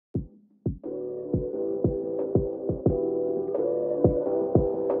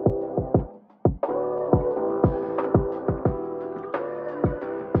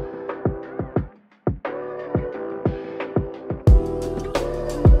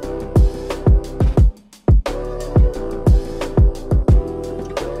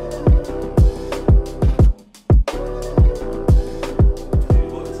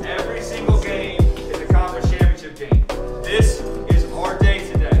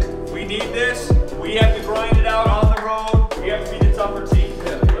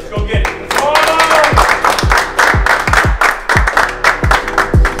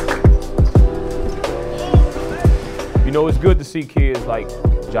see kids like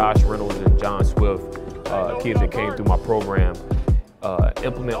Josh Reynolds and John Swift, kids that came through my program,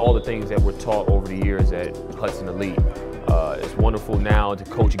 implement all the things that were taught over the years at Hudson Elite. It's wonderful now to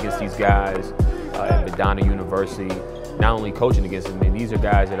coach against these guys at Madonna University. Not only coaching against them, I mean, these are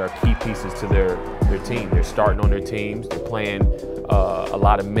guys that are key pieces to their team. They're starting on their teams, they're playing a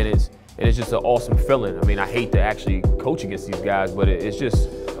lot of minutes, and it's just an awesome feeling. I mean, I hate to actually coach against these guys, but it's just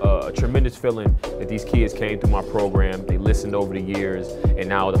a tremendous feeling that these kids came through my program, they listened over the years, and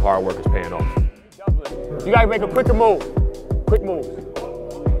now the hard work is paying off. You gotta make a quicker move. Quick move.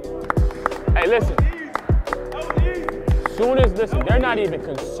 Hey, listen. Listen, they're not even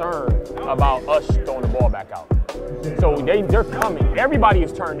concerned about us throwing the ball back out. So they're coming. Everybody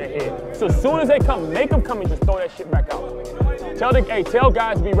is turning their head. So as soon as they come, make them come and just throw that shit back out. Tell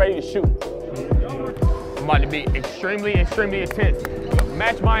guys to be ready to shoot. I'm about to be extremely, extremely intense.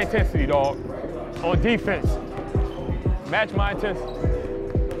 Match my intensity, dog. On defense. Match my intensity.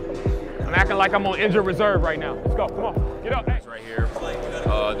 I'm acting like I'm on injured reserve right now. Let's go, come on, get up. Hey. Right here,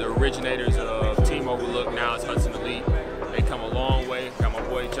 the originators of Team Overlook, now it's Hudson Elite. They come a long way. Got my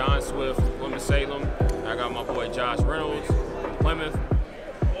boy John Swift, Plymouth-Salem. I got my boy Josh Reynolds from Plymouth.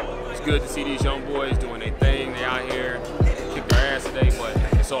 It's good to see these young boys doing their thing. They out here, kick their ass today, but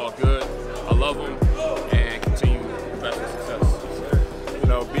it's all good. I love them and continue best of success. You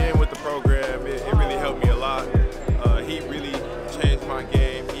know, being with the program, it really helped me a lot. He really changed my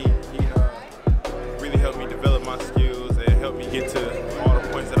game. He really helped me develop my skills and helped me get to all the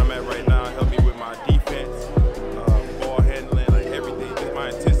points that I'm at right now. Helped me with my defense, ball handling, like everything, just my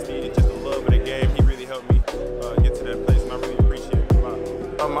intensity and just the love of the game. He really helped me get to that place, and I really appreciate it a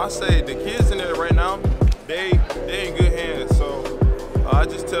lot. I say the kids in there right now, they in good hands. So I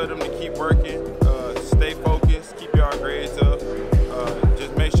just tell them to keep working, stay focused, keep y'all grades up.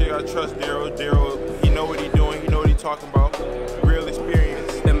 Just make sure y'all trust Daryl. Daryl, he know what he's doing, he know what he's talking about. Real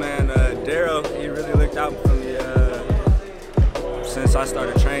experience. Yeah, man, Daryl, he really looked out for me since I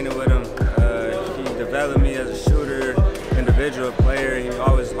started training with him. He developed me as a shooter, individual player. He was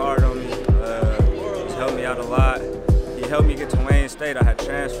always hard on me. He's helped me out a lot. He helped me get to Wayne State. I had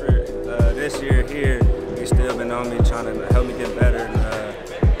transferred this year here. He's still been on me, trying to help me get better.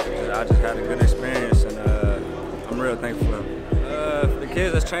 And, I just had a good experience, and I'm real thankful for him. For the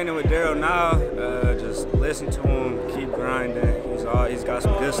kids that's training with Daryl now, just listen to him, keep grinding. He's got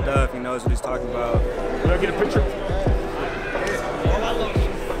some good stuff. He knows what he's talking about. We're gonna get a picture.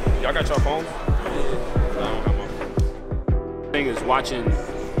 Y'all got your phones? The thing is watching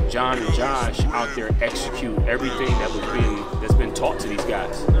John and Josh out there execute everything that's been taught to these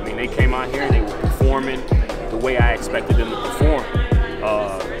guys. I mean, they came out here and they were performing the way I expected them to perform.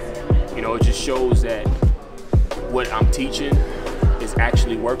 You know, it just shows that what I'm teaching is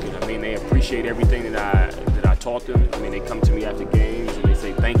actually working. I mean, they appreciate everything that I taught them. I mean, they come to me after games and they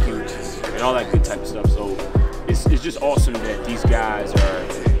say thank you and all that good type of stuff. So it's just awesome that these guys are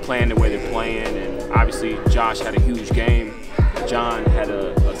playing the way they're playing. And obviously, Josh had a huge game. John had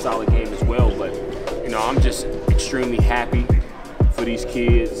a solid game as well. But you know, I'm just extremely happy for these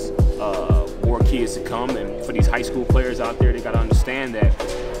kids. More kids to come, and for these high school players out there, they got to understand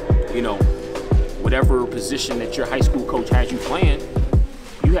that, you know, whatever position that your high school coach has you playing,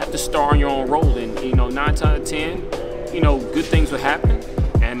 you have to star in your own role. And you know, 9 times out of 10, you know, good things will happen,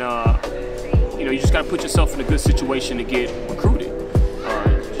 and you know, you just got to put yourself in a good situation to get recruited.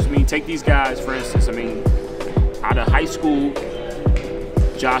 Take these guys, for instance. I mean, out of high school,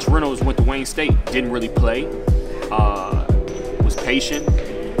 Josh Reynolds went to Wayne State, didn't really play, was patient,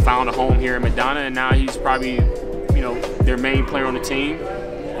 found a home here in Madonna, and now he's probably, you know, their main player on the team.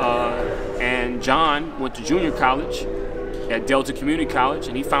 And John went to junior college at Delta Community College,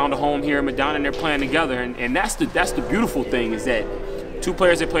 and he found a home here in Madonna, and they're playing together. And that's the beautiful thing, is that 2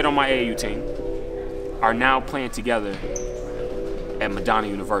 players that played on my AAU team are now playing together at Madonna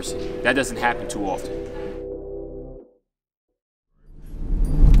University. That doesn't happen too often.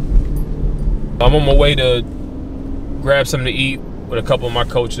 I'm on my way to grab something to eat with a couple of my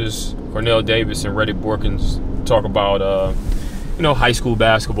coaches, Cornell Davis and Reddick Borkins, talk about you know, high school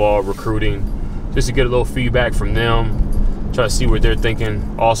basketball, recruiting, just to get a little feedback from them, try to see what they're thinking,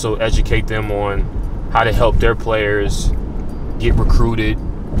 also educate them on how to help their players get recruited.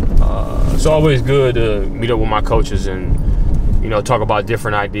 It's always good to meet up with my coaches and, you know, talk about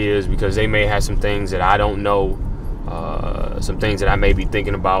different ideas, because they may have some things that I don't know, some things that I may be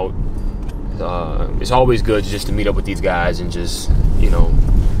thinking about. It's always good just to meet up with these guys and just, you know,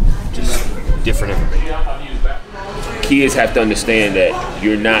 just different information. Kids have to understand that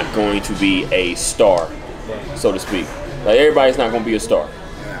you're not going to be a star, so to speak. Like, everybody's not going to be a star,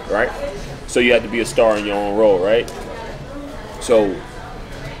 right? So you have to be a star in your own role, right? So,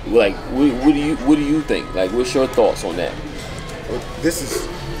 like, what do you think? Like, what's your thoughts on that? This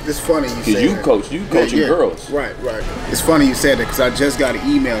is funny you say Because you coaching girls. Right. It's funny you said that because I just got an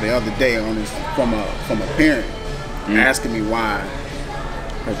email the other day on this from a parent asking me why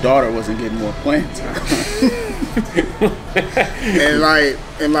her daughter wasn't getting more playing time. and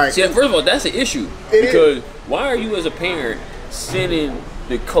like. See, first of all, that's an issue because why are you as a parent sending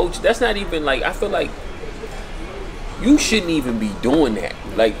the coach? That's not even like, I feel like you shouldn't even be doing that.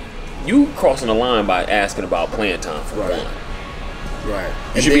 Like, you crossing the line by asking about playing time for one. Right.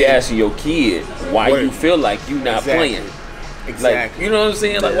 You should be asking your kid why you feel like you not playing. Exactly. Like, you know what I'm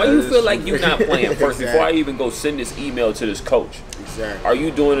saying? Like, why you feel like you not playing first before I even go send this email to this coach? Exactly. Are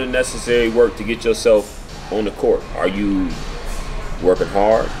you doing the necessary work to get yourself on the court? Are you working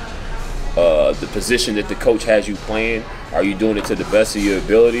hard? The position that the coach has you playing, are you doing it to the best of your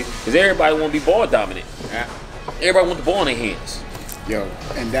ability? Because everybody want to be ball dominant. Everybody want the ball in their hands. Yo,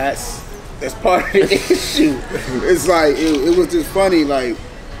 and that's part of the issue. It's like it was just funny. Like,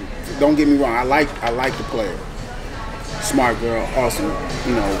 don't get me wrong, I like the player, smart girl, awesome.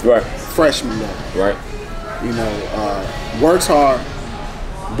 You know, right. Freshman though. Right. You know, works hard,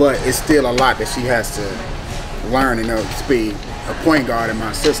 but it's still a lot that she has to learn and to be a point guard in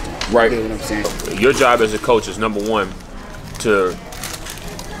my system. Right. You know what I'm saying? Your job as a coach is, number one, to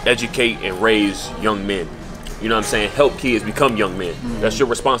educate and raise young men. You know what I'm saying? Help kids become young men. That's your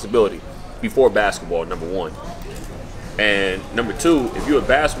responsibility before basketball, number one. And number two, if you're a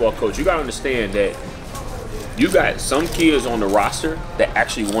basketball coach, you got to understand that you got some kids on the roster that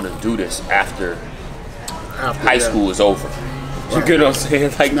actually want to do this after high school is over. You get what I'm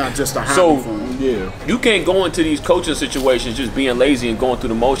saying? Like, not just a hobby for them. You can't go into these coaching situations just being lazy and going through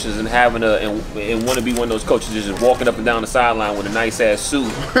the motions and having and want to be one of those coaches just walking up and down the sideline with a nice ass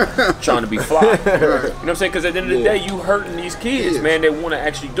suit, trying to be fly. You know what I'm saying? Because at the end of the day, you hurting these kids, man. They want to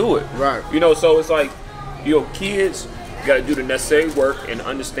actually do it. Right. You know, so it's like, kids got to do the necessary work and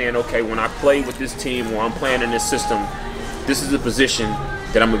understand. Okay, when I play with this team or I'm playing in this system, this is the position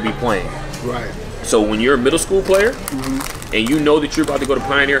that I'm gonna be playing. Right. So when you're a middle school player and you know that you're about to go to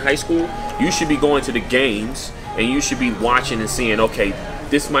Pioneer High School, you should be going to the games and you should be watching and seeing, okay,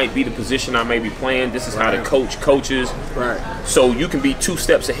 this might be the position I may be playing. This is how the coach coaches. Right. So you can be 2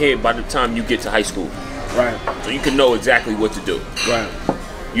 steps ahead by the time you get to high school. Right. So you can know exactly what to do. Right.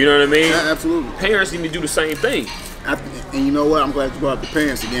 You know what I mean? Yeah, absolutely. Parents need to do the same thing. And you know what? I'm glad you brought up the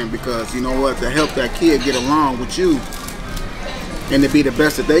parents again, because you know what? To help that kid get along with you and to be the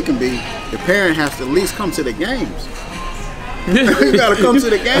best that they can be, the parent has to at least come to the games. You gotta come to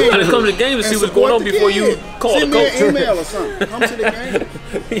the game. You gotta come to the game and see what's going on before you call the coach. Send me an email or something. Come to the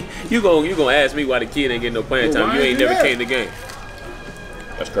game. You gonna ask me why the kid ain't getting no playing time? You ain't never came to the game.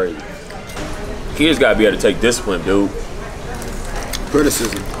 That's crazy. Kids gotta be able to take discipline, dude.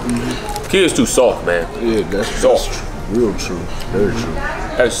 Criticism. Kids too soft, man. Yeah, that's soft. Real true. Very true.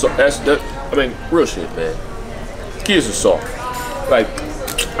 I mean, real shit, man. Kids are soft. Like,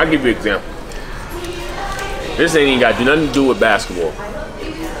 I'll give you an example. This ain't even got nothing to do with basketball.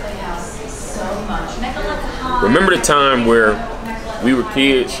 Remember the time where we were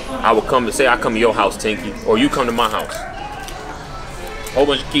kids, I would come to your house, Tinky, or you come to my house. Whole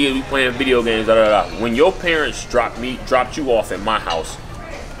bunch of kids, we playing video games, da da da. When your parents dropped you off at my house,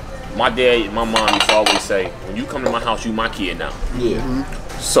 my dad and my mom used to always say, when you come to my house, you my kid now. Yeah.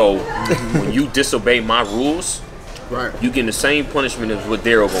 So when you disobey my rules, right, you get the same punishment as what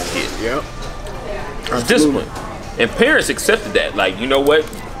Daryl gonna get. Yep. It's discipline. And parents accepted that. Like, you know what?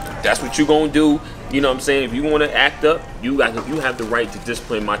 That's what you gonna do. You know what I'm saying? If you want to act up, you have the right to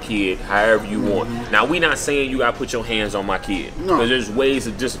discipline my kid however you want. Now, we not saying you gotta put your hands on my kid, because there's ways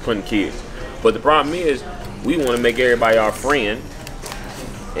to discipline kids. But the problem is, we want to make everybody our friend.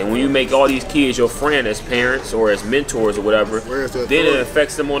 And when you make all these kids your friend as parents or as mentors or whatever, then it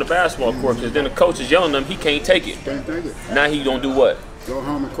affects them on the basketball court. Because then the coach is yelling at them, he can't take it. Can't take it. Now he gonna do what? Go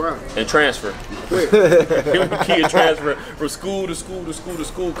home and cry. And transfer. Quick. Kid transfer from school to school to school to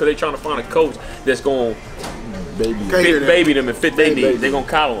school because they trying to find a coach that's going to baby them and fit their needs. They gonna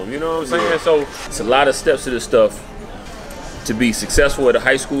coddle them. You know what I'm saying? So it's a lot of steps to this stuff to be successful at a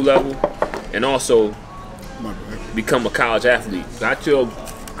high school level and also become a college athlete. I tell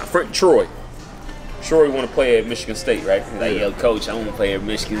my friend Troy want to play at Michigan State, right? He's like, yo, coach, I want to play at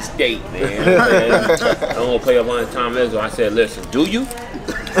Michigan State, man. I want to play up on Tom Izzo. I said, listen, do you?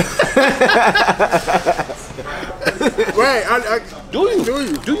 Right. Do you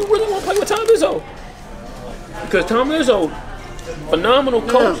really want to play with Tom Izzo? Because Tom Izzo, phenomenal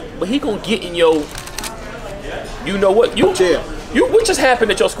coach, but he gonna get in your, you know what? What just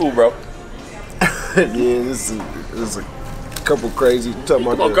happened at your school, bro? Yeah, this is couple crazy. Talking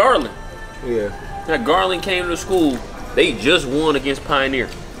Think about Garland. Yeah. Now Garland came to the school. They just won against Pioneer.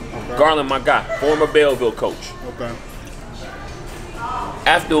 Okay. Garland, my guy, former Belleville coach. Okay.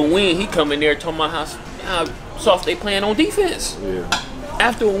 After a win, he come in there talking about how soft they playing on defense. Yeah.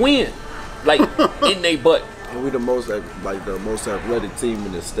 After a win, like in they butt. And we the most athletic team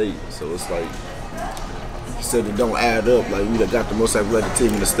in the state. So it's like he said it don't add up. Like we got the most athletic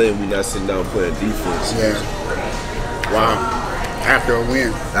team in the state. We not sitting down playing defense. Yeah. Wow. After a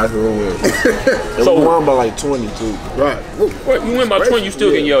win. After a win. And so we won by like 20 too. Right. Wait, you win by 20, you still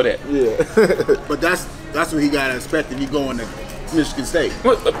getting yelled at. Yeah. But that's what he gotta expect if you go into Michigan State.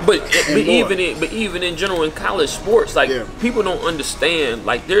 But even in general in college sports, like people don't understand.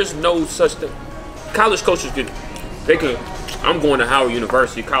 Like there's no such thing. College coaches I'm going to Howard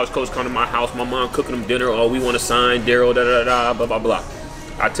University. College coach come to my house. My mom cooking them dinner. Oh, we want to sign Daryl. Da da da. Blah blah blah.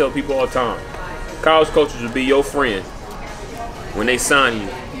 I tell people all the time, college coaches will be your friend when they sign you,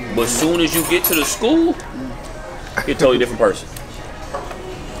 but as soon as you get to the school, you're a totally different person.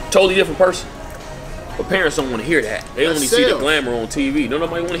 Totally different person. But parents don't want to hear that. They only see the glamour on TV. Don't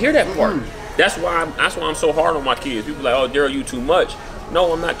nobody want to hear that part. That's why I'm so hard on my kids. People are like, oh, Daryl, you too much.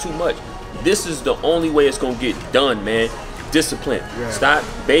 No, I'm not too much. This is the only way it's gonna get done, man. Discipline. Yeah. Stop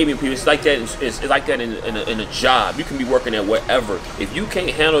babying people. It's like that. It's like that in a job. You can be working at wherever. If you can't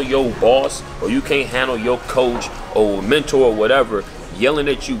handle your boss or you can't handle your coach or mentor or whatever yelling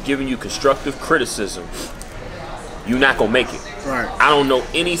at you, giving you constructive criticism, you're not gonna make it. Right. I don't know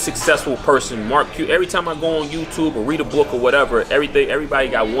any successful person. Mark Q. Every time I go on YouTube or read a book or whatever, everybody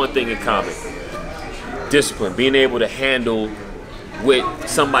got one thing in common: discipline. Being able to handle what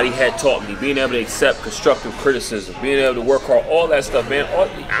somebody had taught me, being able to accept constructive criticism, being able to work hard, all that stuff, man.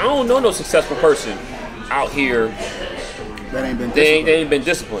 I don't know no successful person out here that ain't been disciplined. They ain't been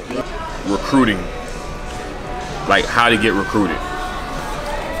disciplined. Recruiting, like how to get recruited.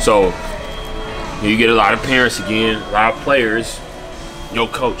 So you get a lot of parents again, a lot of players. Yo,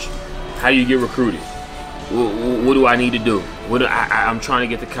 coach, how do you get recruited? What do I need to do? I'm trying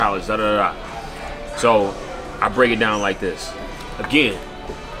to get to college. Da da da. So I break it down like this. Again,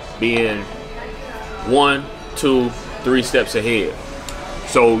 being 1, 2, 3 steps ahead.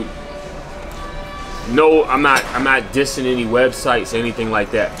 So no, I'm not dissing any websites or anything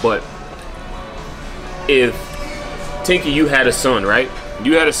like that. But if Tinky, you had a son, right?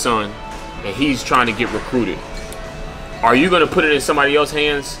 You had a son, and he's trying to get recruited. Are you going to put it in somebody else's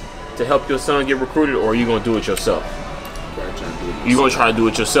hands to help your son get recruited, or are you going to do it yourself? You're going to try to do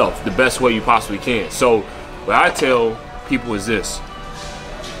it yourself the best way you possibly can. So what I tell people is this: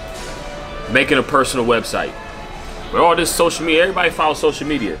 making a personal website. With all this social media, everybody follows social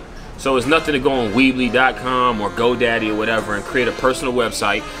media. So it's nothing to go on Weebly.com or GoDaddy or whatever and create a personal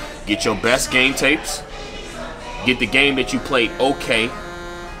website. Get your best game tapes. Get the game that you played okay.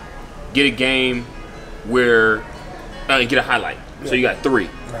 Get a game where, get a highlight. So you got 3.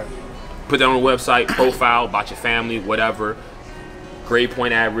 Right. Put that on a website, profile about your family, whatever. Grade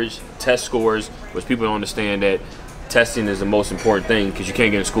point average, test scores, which people don't understand that testing is the most important thing because you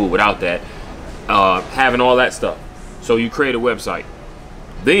can't get in school without that. Having all that stuff. So you create a website.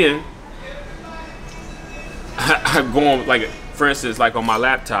 Then I go on, like for instance, like on my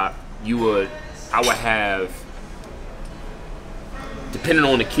laptop, I would have, depending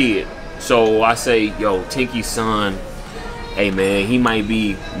on the kid. So I say, yo, Tinky's son, hey man, he might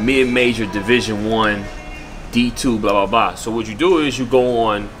be mid-major Division I, D2, blah blah blah. So what you do is you go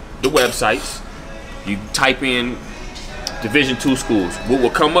on the websites, you type in Division II schools. What will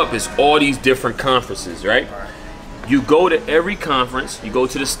come up is all these different conferences, right? You go to every conference, you go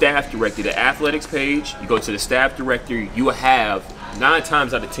to the staff director, the athletics page, you go to the staff director, you will have, 9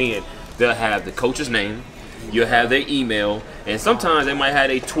 times out of 10, they'll have the coach's name, you'll have their email, and sometimes they might have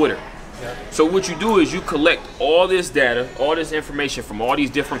their Twitter. So what you do is you collect all this data, all this information from all these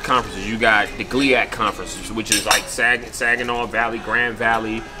different conferences. You got the GLIAC conferences, which is like Saginaw Valley, Grand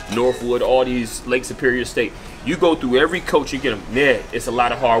Valley, Northwood, all these Lake Superior State. You go through every coach, you get them. Yeah, it's a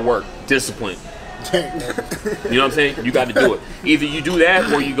lot of hard work, discipline. You know what I'm saying? You got to do it. Either you do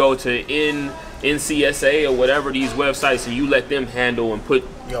that or you go to NCSA or whatever these websites and you let them handle and put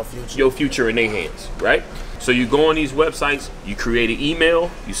your future in their hands, right? So you go on these websites, you create an email,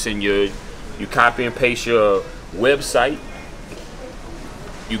 you copy and paste your website,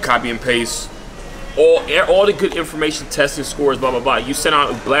 you copy and paste all the good information, testing scores, blah, blah, blah. You send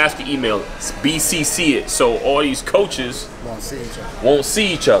out, blast the email, BCC it, so all these coaches won't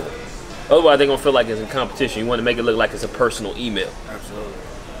see each other. Otherwise, they're going to feel like it's in competition. You want to make it look like it's a personal email. Absolutely.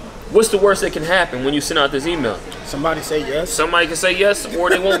 What's the worst that can happen when you send out this email? Somebody say yes. Somebody can say yes or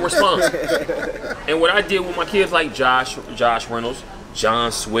they won't respond. And what I did with my kids like Josh Reynolds,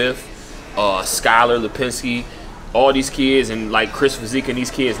 John Swift, Skylar Lipinski, all these kids, and like Chris Fazika and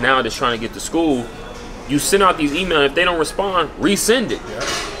these kids now that's trying to get to school, you send out these emails. If they don't respond, resend it. Yeah.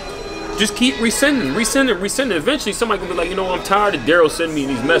 Just keep resending. Eventually, somebody can be like, you know what, I'm tired of Daryl sending me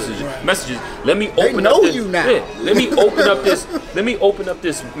these messages. Let me open up this. You now. Yeah, let me open up this. Let me open up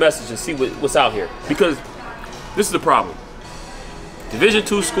this message and see what's out here. Because this is the problem. Division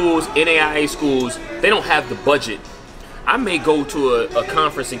II schools, NAIA schools, they don't have the budget. I may go to a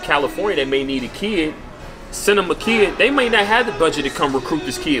conference in California that may need a kid, send them a kid. They may not have the budget to come recruit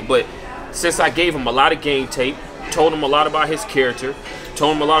this kid, but since I gave him a lot of game tape, told him a lot about his character,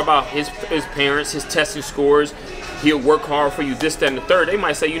 told him a lot about his parents, his testing scores, he'll work hard for you, this, that, and the third. They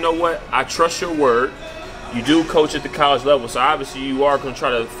might say, you know what, I trust your word. You do coach at the college level, so obviously you are going to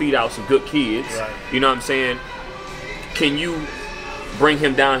try to feed out some good kids. Right. You know what I'm saying? Can you bring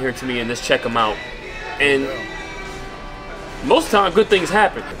him down here to me and just check him out? And most of the time, good things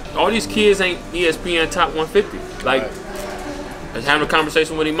happen. All these kids ain't ESPN top 150. Like, I was having a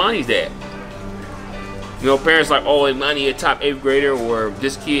conversation with Imani's dad. You know, parents like, oh, Imani a top 8th grader, or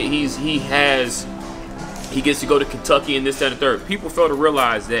this kid, he gets to go to Kentucky and this, that, and the third. People fail to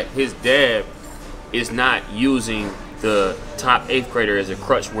realize that his dad is not using the top 8th grader as a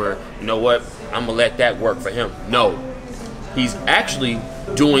crutch where, you know what, I'm gonna let that work for him. No, he's actually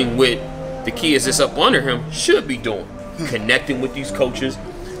doing what the kids that's up under him should be doing. Connecting with these coaches,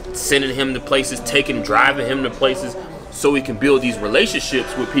 sending him to places, driving him to places so he can build these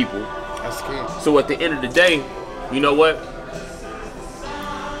relationships with people. That's key. So at the end of the day, you know what?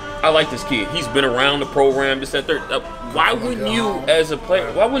 I like this kid. He's been around the program, this, that, third. Why wouldn't you as a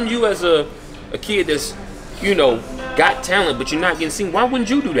player, why wouldn't you as a kid that's, you know, got talent but you're not getting seen, why wouldn't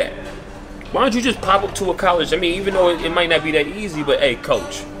you do that? Why don't you just pop up to a college? I mean, even though it might not be that easy, but hey,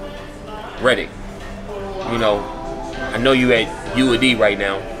 coach, Reddick, you know, I know you at UAD right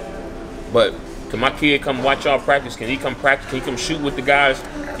now, but can my kid come watch y'all practice? Can he come practice? Can he come shoot with the guys?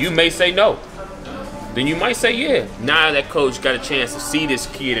 You may say no. Then you might say yeah. Now that coach got a chance to see this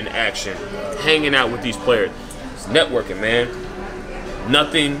kid in action, hanging out with these players. It's networking, man.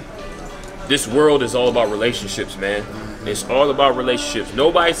 Nothing. This world is all about relationships, man. It's all about relationships.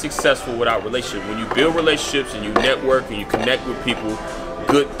 Nobody's successful without relationships. When you build relationships and you network and you connect with people,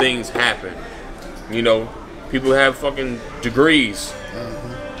 good things happen. You know, people have fucking degrees.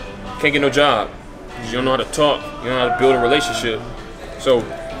 Can't get no job. You don't know how to talk. You don't know how to build a relationship. So,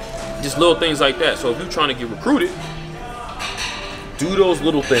 just little things like that. So if you're trying to get recruited, do those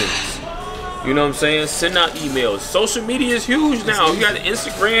little things. You know what I'm saying? Send out emails. Social media is huge now. You got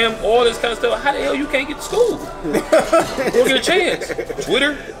Instagram, all this kind of stuff. How the hell you can't get to school? Go get a chance.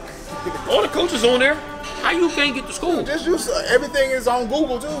 Twitter, all the coaches on there. How you can't get to school? Just use everything is on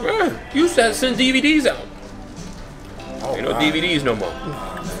Google too. Yeah. You used to have to send DVDs out. Ain't no DVDs no more.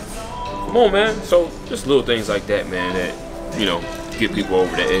 Come on, man. So just little things like that, man, that, you know, get people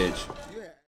over the edge.